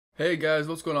Hey guys,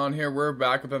 what's going on here? We're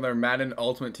back with another Madden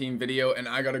Ultimate Team video, and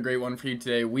I got a great one for you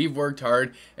today. We've worked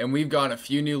hard, and we've got a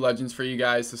few new legends for you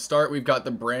guys. To start, we've got the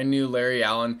brand new Larry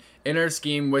Allen. In our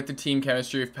scheme with the team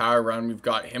chemistry of Power Run, we've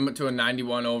got him to a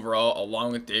 91 overall,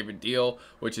 along with David Deal,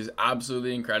 which is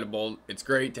absolutely incredible. It's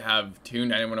great to have two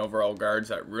 91 overall guards.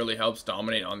 That really helps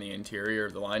dominate on the interior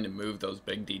of the line to move those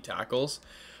big D tackles.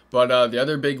 But the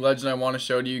other big legend I want to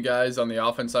show to you guys on the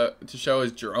offense to show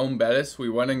is Jerome Bettis. We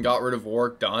went and got rid of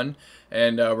Warrick Dunn,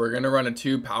 and we're going to run a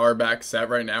 2 power back set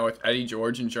right now with Eddie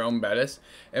George and Jerome Bettis.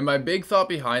 And my big thought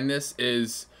behind this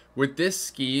is, with this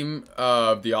scheme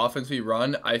of the offense we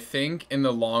run, I think in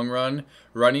the long run,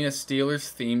 running a Steelers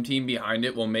theme team behind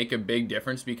it will make a big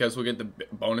difference because we'll get the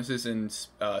bonuses in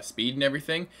speed and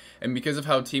everything. And because of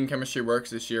how team chemistry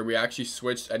works this year, we actually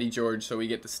switched Eddie George so we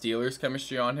get the Steelers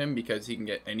chemistry on him because he can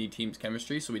get any team's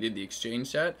chemistry. So we did the exchange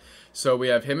set. So we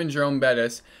have him and Jerome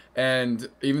Bettis. And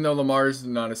even though Lamar's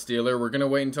not a Steeler, we're going to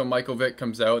wait until Michael Vick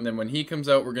comes out. And then when he comes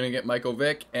out, we're going to get Michael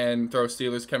Vick and throw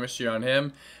Steelers chemistry on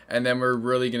him. And then we're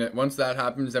really going to, once that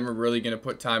happens, then we're really going to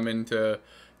put time into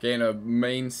getting a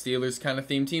main Steelers kind of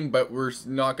theme team. But we're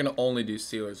not going to only do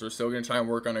Steelers. We're still going to try and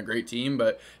work on a great team.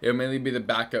 But it'll mainly be the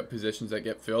backup positions that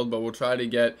get filled. But we'll try to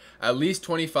get at least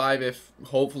 25 if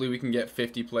hopefully we can get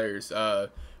 50 players for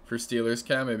Steelers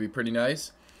chem. It'd be pretty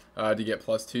nice. To get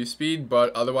 +2 speed,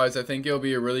 but otherwise I think it'll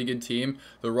be a really good team.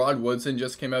 The Rod Woodson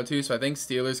just came out too, so I think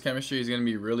Steelers chemistry is going to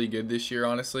be really good this year,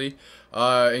 honestly.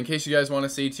 In case you guys want to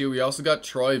see too, we also got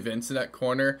Troy Vincent at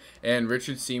corner and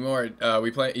Richard Seymour.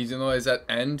 Even though he's at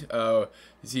end.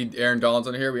 You see Aaron Donald's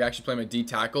on here. We actually play him at D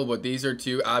tackle, but these are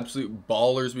two absolute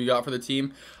ballers we got for the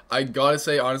team. I gotta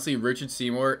say, honestly, Richard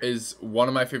Seymour is one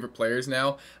of my favorite players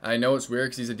now. I know it's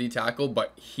weird because he's a D tackle,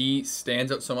 but he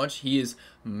stands out so much. He is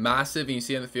massive, and you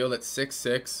see on the field at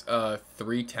 6'6",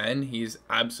 310. He's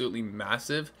absolutely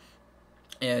massive,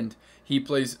 and he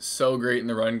plays so great in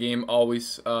the run game.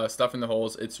 Always stuffing the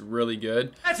holes. It's really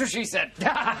good. That's what she said.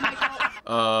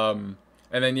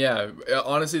 And then, yeah,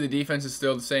 honestly, the defense is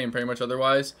still the same, pretty much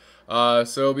otherwise. So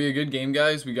it'll be a good game,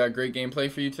 guys. We got great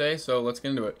gameplay for you today, so let's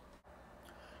get into it.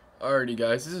 Alrighty,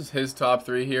 guys, this is his top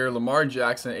 3 here. Lamar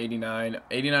Jackson at 89,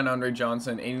 89 Andre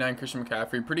Johnson, 89 Christian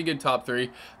McCaffrey. Pretty good top 3.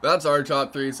 That's our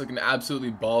top 3. It's looking absolutely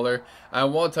baller. I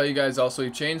want to tell you guys also,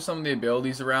 we've changed some of the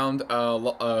abilities around.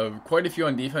 Quite a few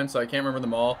on defense, so I can't remember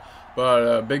them all. But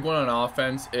a big one on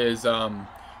offense is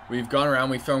we've gone around,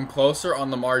 we've thrown closer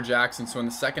on Lamar Jackson. So in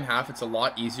the second half, it's a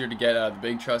lot easier to get the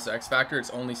Big Trust X Factor.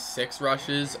 It's only 6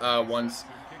 rushes once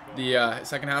the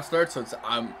second half starts. So it's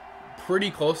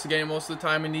pretty close to getting most of the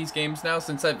time in these games now.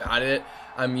 Since I've added it,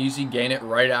 I'm usually getting it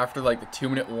right after like the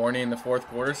 2-minute warning in the 4th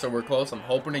quarter, so we're close. I'm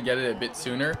hoping to get it a bit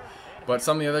sooner, but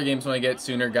some of the other games when I get it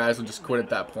sooner, guys will just quit at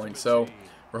that point. So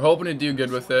we're hoping to do good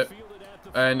with it.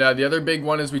 And the other big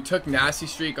one is we took Nasty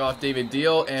Streak off David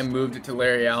Deal and moved it to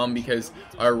Larry Allen because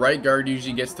our right guard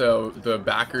usually gets the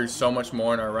backers so much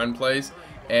more in our run plays,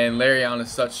 and Larry Allen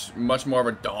is much more of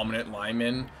a dominant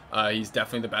lineman. He's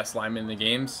definitely the best lineman in the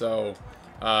game, so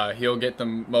he'll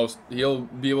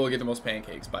be able to get the most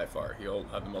pancakes by far. He'll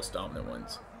have the most dominant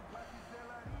ones.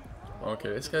 Okay,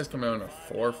 this guy's coming out on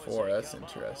a 4-4. That's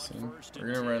interesting.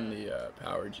 We're gonna run the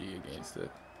Power G against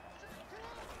it.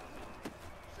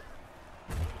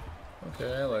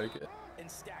 Okay, I like it.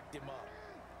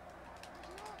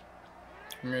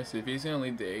 I'm gonna see if he's gonna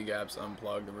leave the A gaps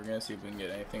unplugged, and we're gonna see if we can get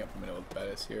anything up the middle with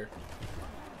Bettis here.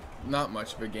 Not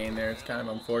much of a gain there. It's kind of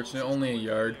unfortunate. Only a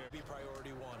yard.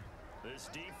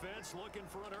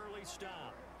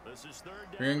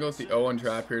 We're going to go with the 0-1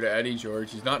 trap here to Eddie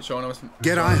George. He's not showing us.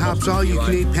 Get IHOP's all you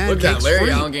can eat pancakes. Look at that. Larry free.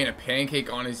 Allen getting a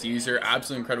pancake on his user.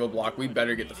 Absolutely incredible block. We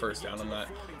better get the first down on that.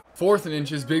 4th and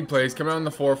inches. Big plays. Coming out in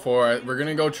the 4-4. We're going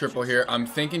to go triple here. I'm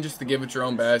thinking just to give it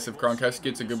Jerome Bettis if Gronkowski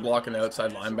gets a good block on the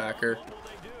outside linebacker.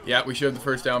 Yeah, we should have the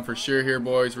first down for sure here,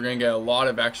 boys. We're going to get a lot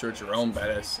of extra Jerome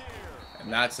Bettis.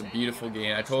 And that's a beautiful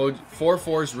gain. I told you,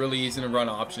 4-4 is really easy to run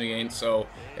option against. So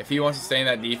if he wants to stay in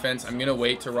that defense, I'm going to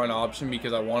wait to run option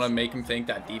because I want to make him think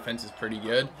that defense is pretty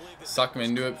good. Suck him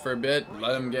into it for a bit.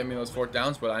 Let him get me those 4th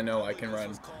downs, but I know I can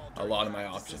run a lot of my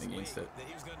option against it.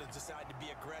 He was going to decide to be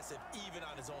aggressive even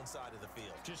on his own side of the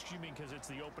field. Just you mean because it's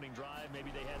the opening drive? Maybe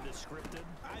they had this scripted?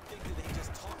 I think that he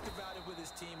just talked about it with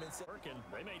his team and said,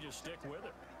 They may just stick with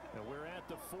it. And we're at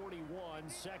the 41,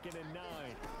 2nd and 9.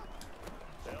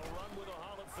 They'll run with a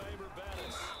Hall of Famer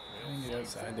Bettis. On the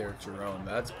outside there, Jerome.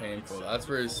 That's painful. That's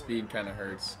where his speed kind of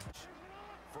hurts.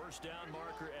 First down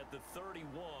marker at the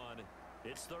 31.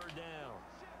 It's 3rd down.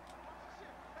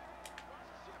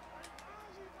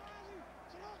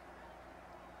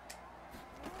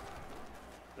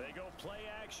 They go play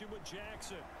action with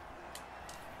Jackson.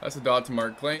 That's a dot to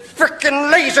Mark Clayton.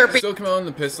 Frickin' laser beam. Still coming out in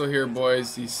the pistol here,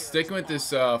 boys. He's sticking with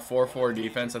this 4-4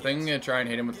 defense. I think I'm going to try and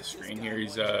hit him with the screen here.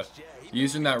 He's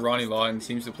using that Ronnie Lawton.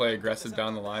 Seems to play aggressive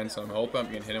down the line, so I'm hoping I'm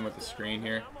going to hit him with the screen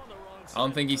here. I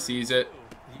don't think he sees it.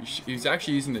 He's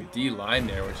actually using the D line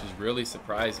there, which is really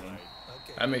surprising.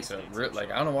 That makes a like,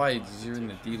 I don't know why he's using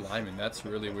the D lineman. That's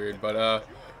really weird. But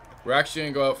we're actually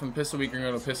going to go out from the pistol. We can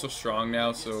go to pistol strong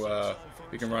now, so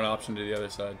we can run option to the other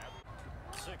side.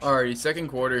 Alrighty, second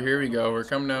quarter, here we go. We're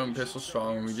coming down pistol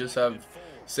strong. We just have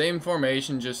same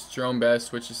formation, just Jerome Bettis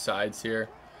switches sides here.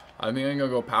 I think I'm going to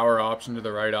go power option to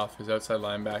the right off his outside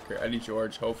linebacker. Eddie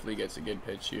George hopefully gets a good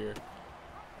pitch here.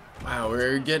 Wow,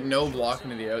 we're getting no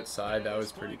blocking to the outside. That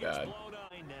was pretty bad.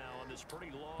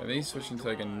 I think he's switching to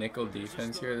like a nickel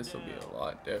defense here. This will be a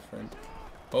lot different.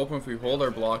 Hoping if we hold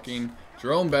our blocking.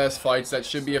 Jerome Bettis fights. That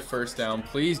should be a first down.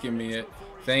 Please give me it.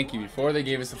 Thank you. Before they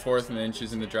gave us the 4th and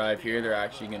inches in the drive here, they're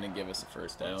actually going to give us a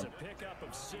first down.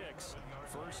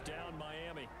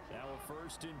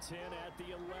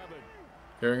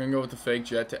 Here we're going to go with the fake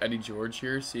jet to Eddie George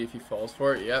here. See if he falls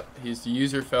for it. Yep, the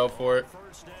user fell for it.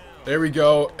 There we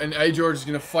go. And Eddie George is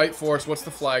going to fight for us. What's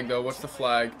the flag, though? What's the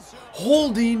flag?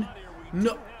 Holding.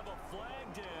 No.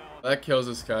 That kills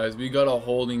us, guys. We got a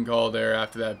holding call there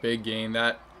after that big game.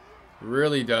 That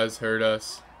really does hurt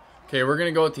us. Okay, we're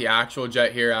going to go with the actual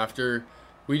jet here after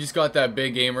we just got that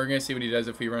big game. We're going to see what he does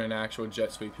if we run an actual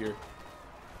jet sweep here.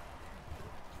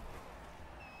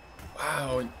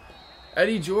 Wow.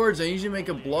 Eddie George, I usually make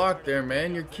a block there,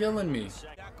 man. You're killing me.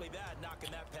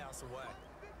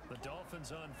 The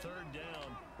Dolphins on 3rd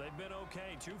down. They've been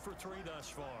okay. 2 for 3 thus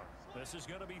far. This is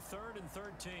going to be 3rd and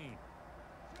 13.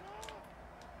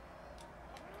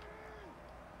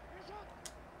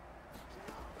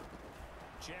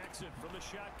 Jackson from the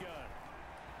shotgun.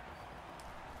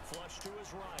 Flush to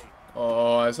his right.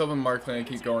 Oh, I was hoping Mark Clayton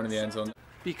keep going to the end zone.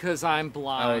 Because I'm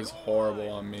blind. That was horrible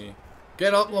on me.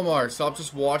 Get up, Lamar. Stop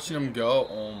just watching him go.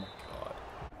 Oh, my God.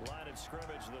 Line of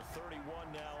scrimmage, the 31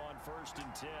 now on 1st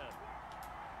and 10.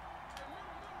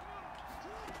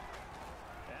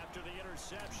 After the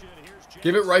interception, here's Jackson.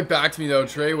 Give it right back to me, though,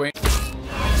 Trey Wayne.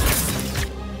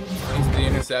 The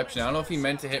interception. I don't know if he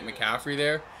meant to hit McCaffrey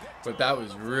there, but that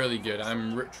was really good.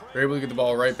 We're able to get the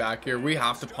ball right back here. We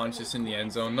have to punch this in the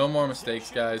end zone. No more mistakes,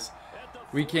 guys.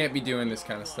 We can't be doing this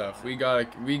kind of stuff. We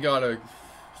gotta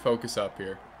focus up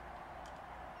here.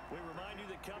 We remind you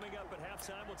that coming up at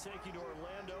halftime, we'll take you to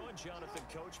Orlando and Jonathan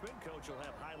Coachman. Coach will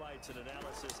have highlights and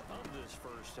analysis of this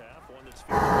first half. One that's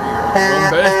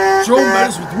Jerome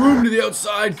Bettis with room to the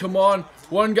outside. Come on.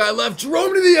 One guy left.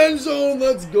 Jerome to the end zone.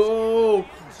 Let's go.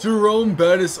 Jerome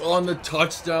Bettis on the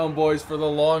touchdown, boys, for the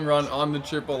long run on the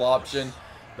triple option.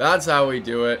 That's how we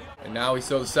do it. And now we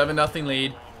still have a 7-0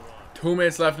 lead. 2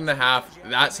 minutes left in the half.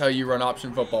 That's how you run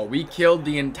option football. We killed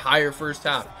the entire first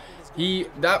half.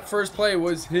 That first play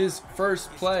was his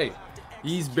first play.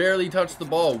 He's barely touched the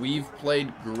ball. We've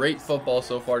played great football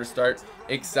so far to start,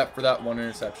 except for that one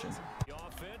interception. the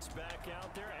offense back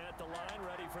out there at the line,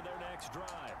 ready for their next drive.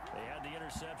 They had the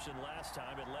interception last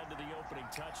time. It led to the opening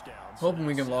touchdown. Hoping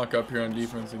we can lock up here on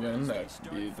defense again. That'd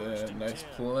be the nice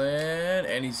plan.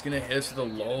 And he's going to hit us with a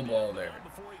low ball there.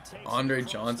 Andre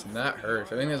Johnson, that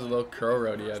hurts. I think there's a little curl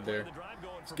route he had there.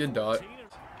 It's a good dot.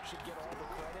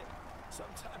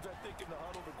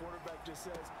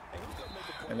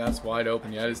 And that's wide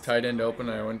open. He had his tight end open.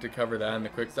 I went to cover that in the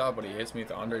quick dot, but he hits me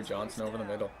with Andre Johnson over the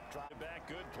middle.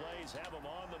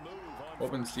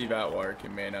 Hoping Steve Atwater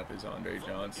can man up his Andre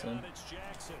Johnson.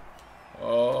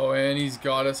 Oh, and he's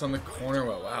got us on the corner.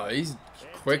 Well, wow, he's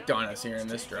quick on us here in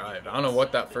this drive. I don't know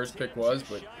what that first pick was,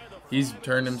 but he's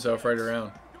turned himself right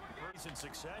around. In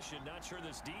succession, not sure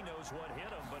this D knows what hit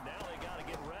him, but now they got to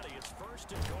get ready. It's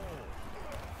 1st and goal.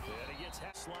 And he gets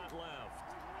slot left.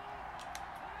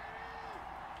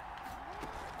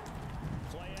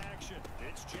 Play action.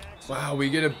 It's Jackson. Wow, we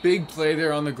get a big play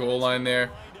there on the goal line there.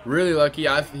 Really lucky.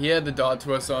 He had the dot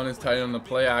to us on his tight end on the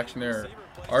play action there,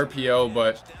 RPO,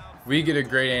 but we get a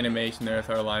great animation there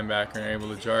with our linebacker and are able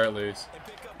to jar it loose.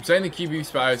 I'm saying the QB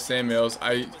spy is Sam Mills.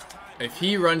 If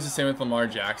he runs the same with Lamar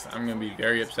Jackson, I'm going to be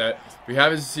very upset. We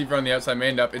have his receiver on the outside,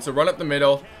 manned up. It's a run up the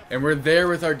middle, and we're there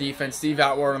with our defense. Steve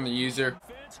Atwater on the user.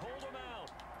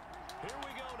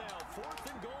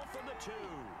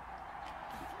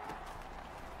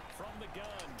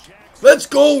 Let's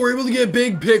go! We're able to get a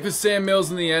big pick with Sam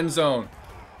Mills in the end zone.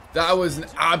 That was an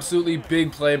absolutely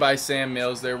big play by Sam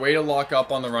Mills there. Way to lock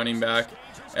up on the running back.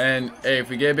 And, hey, if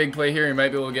we get a big play here, we might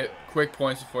be able to get quick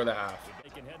points before the half. They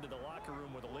can head to the locker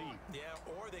room with a lead. Yeah,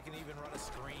 or they can even run a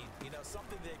screen. You know,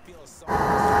 something they feel is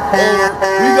Oh,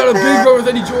 we got a big run with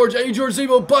Eddie George. Eddie George is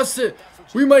able to bust it.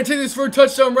 We might take this for a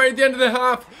touchdown right at the end of the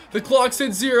half. The clock's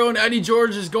at 0 and Eddie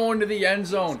George is going to the end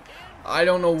zone. I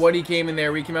don't know what he came in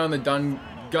there. We came out in the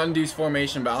gun deuce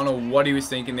formation, but I don't know what he was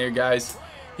thinking there, guys.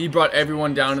 He brought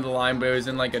everyone down to the line, but it was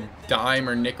in like a dime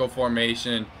or nickel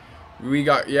formation. We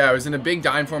got, yeah, it was in a big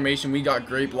dime formation. We got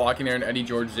great blocking there, and Eddie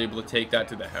George was able to take that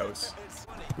to the house.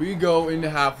 We go into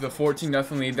half the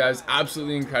 14-0 lead. That is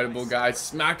absolutely incredible, guys.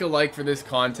 Smack a like for this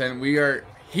content. We are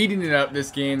heating it up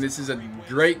this game. This is a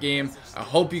great game. I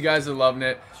hope you guys are loving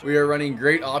it. We are running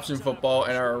great option football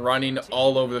and are running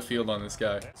all over the field on this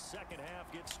guy.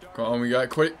 Come on, we got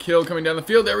quick kill coming down the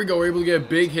field. There we go. We're able to get a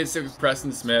big hit stick with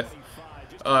Preston Smith.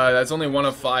 That's only 1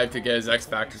 of 5 to get his X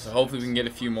Factor, so hopefully we can get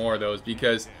a few more of those,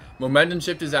 because momentum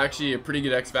shift is actually a pretty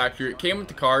good X Factor. It came with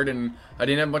the card, and I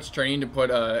didn't have much training to put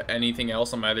anything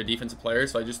else on my other defensive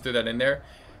players, so I just threw that in there.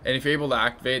 And if you're able to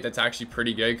activate, that's actually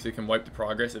pretty good, because it can wipe the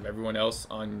progress of everyone else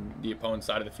on the opponent's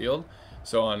side of the field.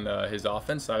 So on his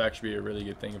offense, that'd actually be a really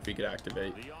good thing if we could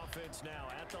activate.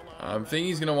 I'm thinking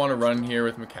he's going to want to run here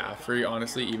with McCaffrey,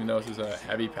 honestly, even though this is a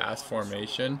heavy pass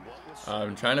formation.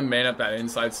 I'm trying to man up that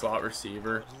inside slot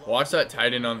receiver. Watch that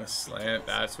tight end on the slant.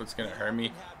 That's what's going to hurt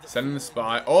me. Send him the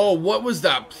spot. Oh, what was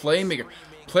that playmaker?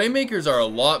 Playmakers are a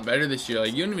lot better this year.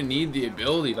 Like, you don't even need the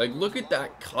ability. Like, look at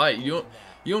that cut. You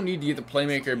don't need to get the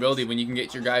playmaker ability when you can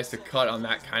get your guys to cut on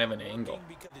that kind of an angle.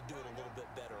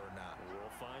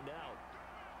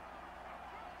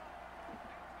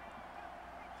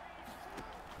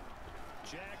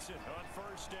 Jackson on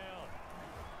first down.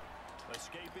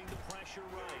 Escaping the pressure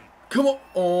right. Come on.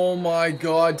 Oh my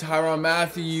God, Tyrann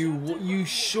Mathieu, you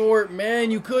short man.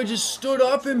 You could have just stood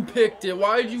up and picked it.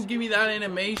 Why did you give me that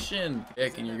animation?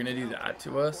 Dick, and you're going to do that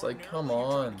to us? Like, come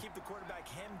on.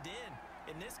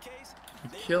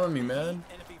 You're killing me, man.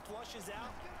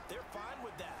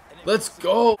 Let's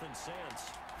go.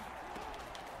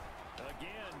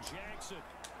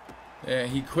 Yeah,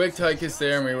 he quick hike us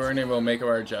there, and we weren't able to make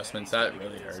our adjustments. That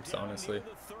really hurts, honestly.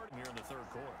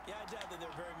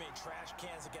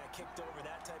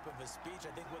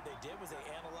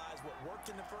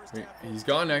 He's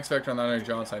got an X Factor on that Andre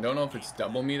Johnson. I don't know if it's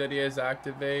double me that he has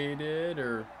activated,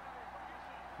 or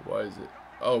what is it?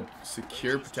 Oh,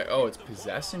 secure protect. Oh, it's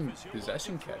possession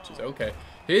catches. Okay,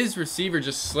 his receiver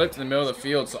just slipped in the middle of the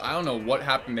field, so I don't know what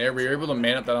happened there. We were able to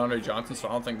man up that Andre Johnson, so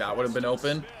I don't think that would have been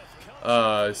open.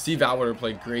 Steve Atwater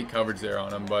played great coverage there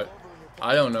on him, but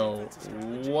I don't know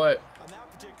what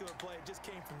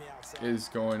is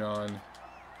going on.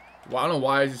 Well, I don't know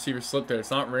why his receiver slipped there.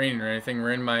 It's not raining or anything.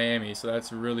 We're in Miami, so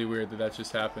that's really weird that that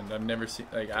just happened. I've never seen,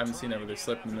 like, I haven't seen that where they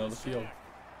slipped in the middle of the field.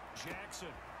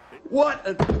 What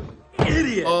an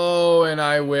idiot! Oh, and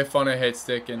I whiff on a hit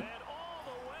stick, and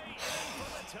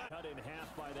Cut in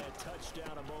half by that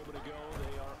touchdown a moment ago.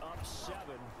 They are up 7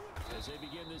 as they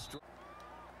begin this drive.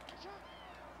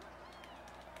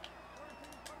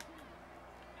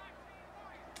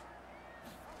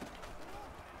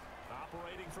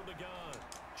 Operating from the gun.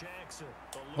 Jackson.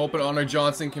 hoping Andre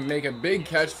Johnson can make a big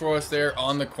catch for us there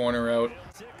on the corner route.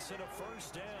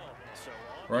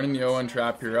 Running the 0-1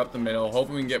 trap here up the middle,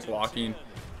 hoping we can get blocking.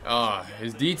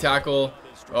 His D tackle.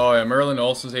 Oh yeah, Merlin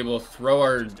also was able to throw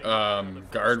our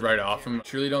guard right off him.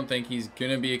 Truly don't think he's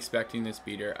gonna be expecting this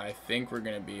beater. I think we're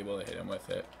gonna be able to hit him with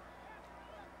it.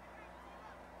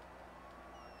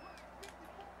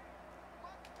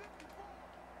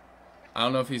 I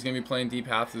don't know if he's going to be playing deep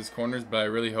half of his corners, but I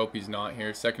really hope he's not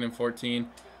here. 2nd and 14.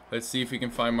 Let's see if we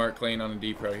can find Mark Lane on a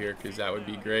deep row here, because that would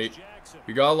be great.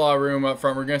 We got a lot of room up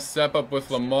front. We're going to step up with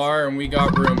Lamar, and we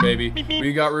got room, baby.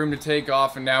 We got room to take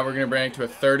off, and now we're going to bring it to a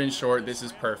 3rd and short. This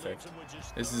is perfect.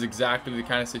 This is exactly the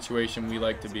kind of situation we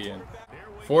like to be in.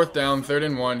 4th down, 3rd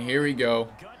and 1. Here we go.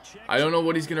 I don't know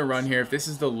what he's going to run here. If this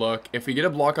is the look, if we get a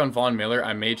block on Von Miller,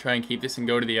 I may try and keep this and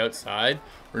go to the outside.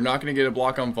 We're not going to get a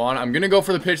block on Von. I'm going to go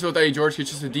for the pitch with Eddie George. He's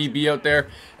just a DB out there,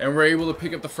 and we're able to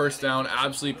pick up the 1st down.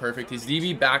 Absolutely perfect. His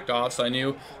DB backed off, so I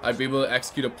knew I'd be able to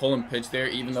execute a pull and pitch there,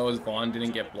 even though his Von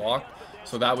didn't get blocked.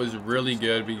 So that was really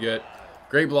good. We get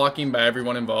great blocking by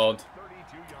everyone involved.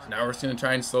 So now we're just going to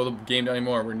try and slow the game down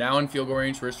anymore. We're now in field goal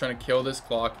range. We're just trying to kill this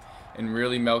clock and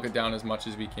really milk it down as much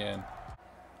as we can.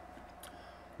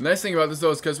 The nice thing about this,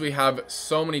 though, is because we have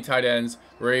so many tight ends,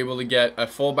 we're able to get a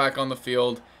fullback on the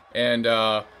field and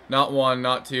not 1,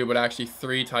 not 2, but actually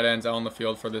 3 tight ends out on the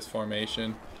field for this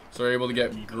formation. So we're able to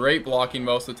get great blocking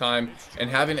most of the time,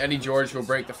 and having Eddie George who will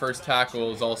break the 1st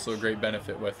tackle is also a great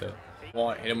benefit with it.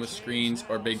 Want to hit him with screens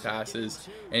or big passes,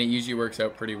 and it usually works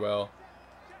out pretty well.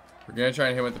 We're going to try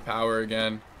and hit him with the power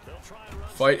again.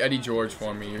 Fight Eddie George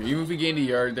for me. Even if we gained a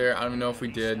yard there, I don't know if we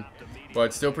did,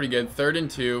 but still pretty good. 3rd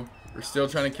and 2. We're still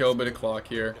trying to kill a bit of clock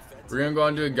here. We're going to go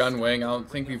into a gun wing. I don't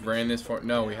think we've ran this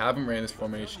no, we haven't ran this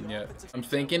formation yet. I'm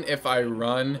thinking if I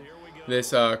run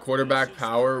this quarterback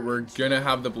power, we're going to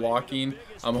have the blocking.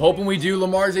 I'm hoping we do.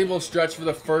 Lamar's able to stretch for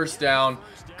the first down.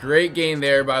 Great gain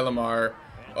there by Lamar.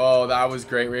 Oh, that was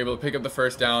great. We're able to pick up the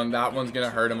first down. That one's going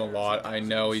to hurt him a lot. I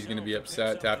know he's going to be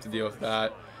upset to have to deal with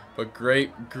that. But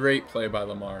great play by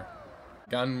Lamar.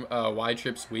 Gun wide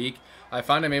trips weak. I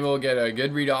find I'm able to get a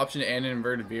good read option and an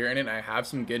inverted veer in it. I have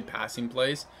some good passing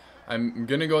plays. I'm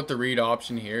going to go with the read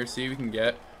option here. See if we can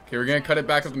get... Okay, we're going to cut it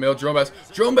back up the middle.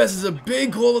 Jerome Bettis is a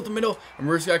big hole at the middle. And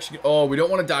we're actually... Oh, we don't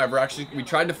want to dive. We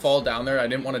tried to fall down there. I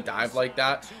didn't want to dive like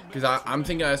that. Because I'm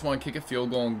thinking I just want to kick a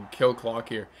field goal and kill clock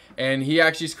here. And he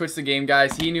actually switched the game,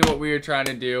 guys. He knew what we were trying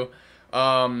to do.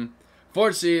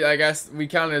 Fortunately, I guess we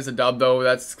count it as a dub, though.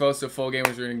 That's close to a full game,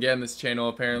 which we're going to get in this channel,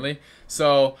 apparently.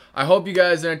 So, I hope you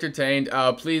guys are entertained.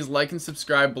 Please like and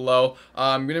subscribe below.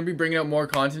 I'm going to be bringing out more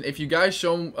content. If you guys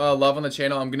show love on the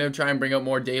channel, I'm going to try and bring out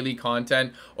more daily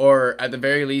content. Or, at the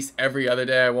very least, every other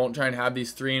day. I won't try and have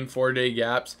these 3- and 4-day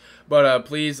gaps. But,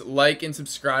 please like and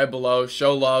subscribe below.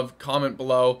 Show love. Comment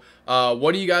below.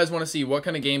 What do you guys want to see? What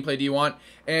kind of gameplay do you want?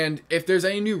 And if there's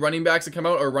any new running backs that come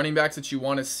out or running backs that you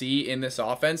want to see in this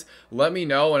offense, let me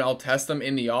know and I'll test them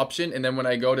in the option. And then when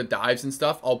I go to dives and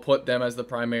stuff, I'll put them as the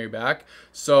primary back.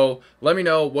 So let me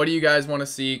know, what do you guys want to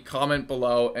see? Comment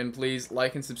below and please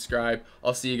like and subscribe.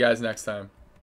 I'll see you guys next time.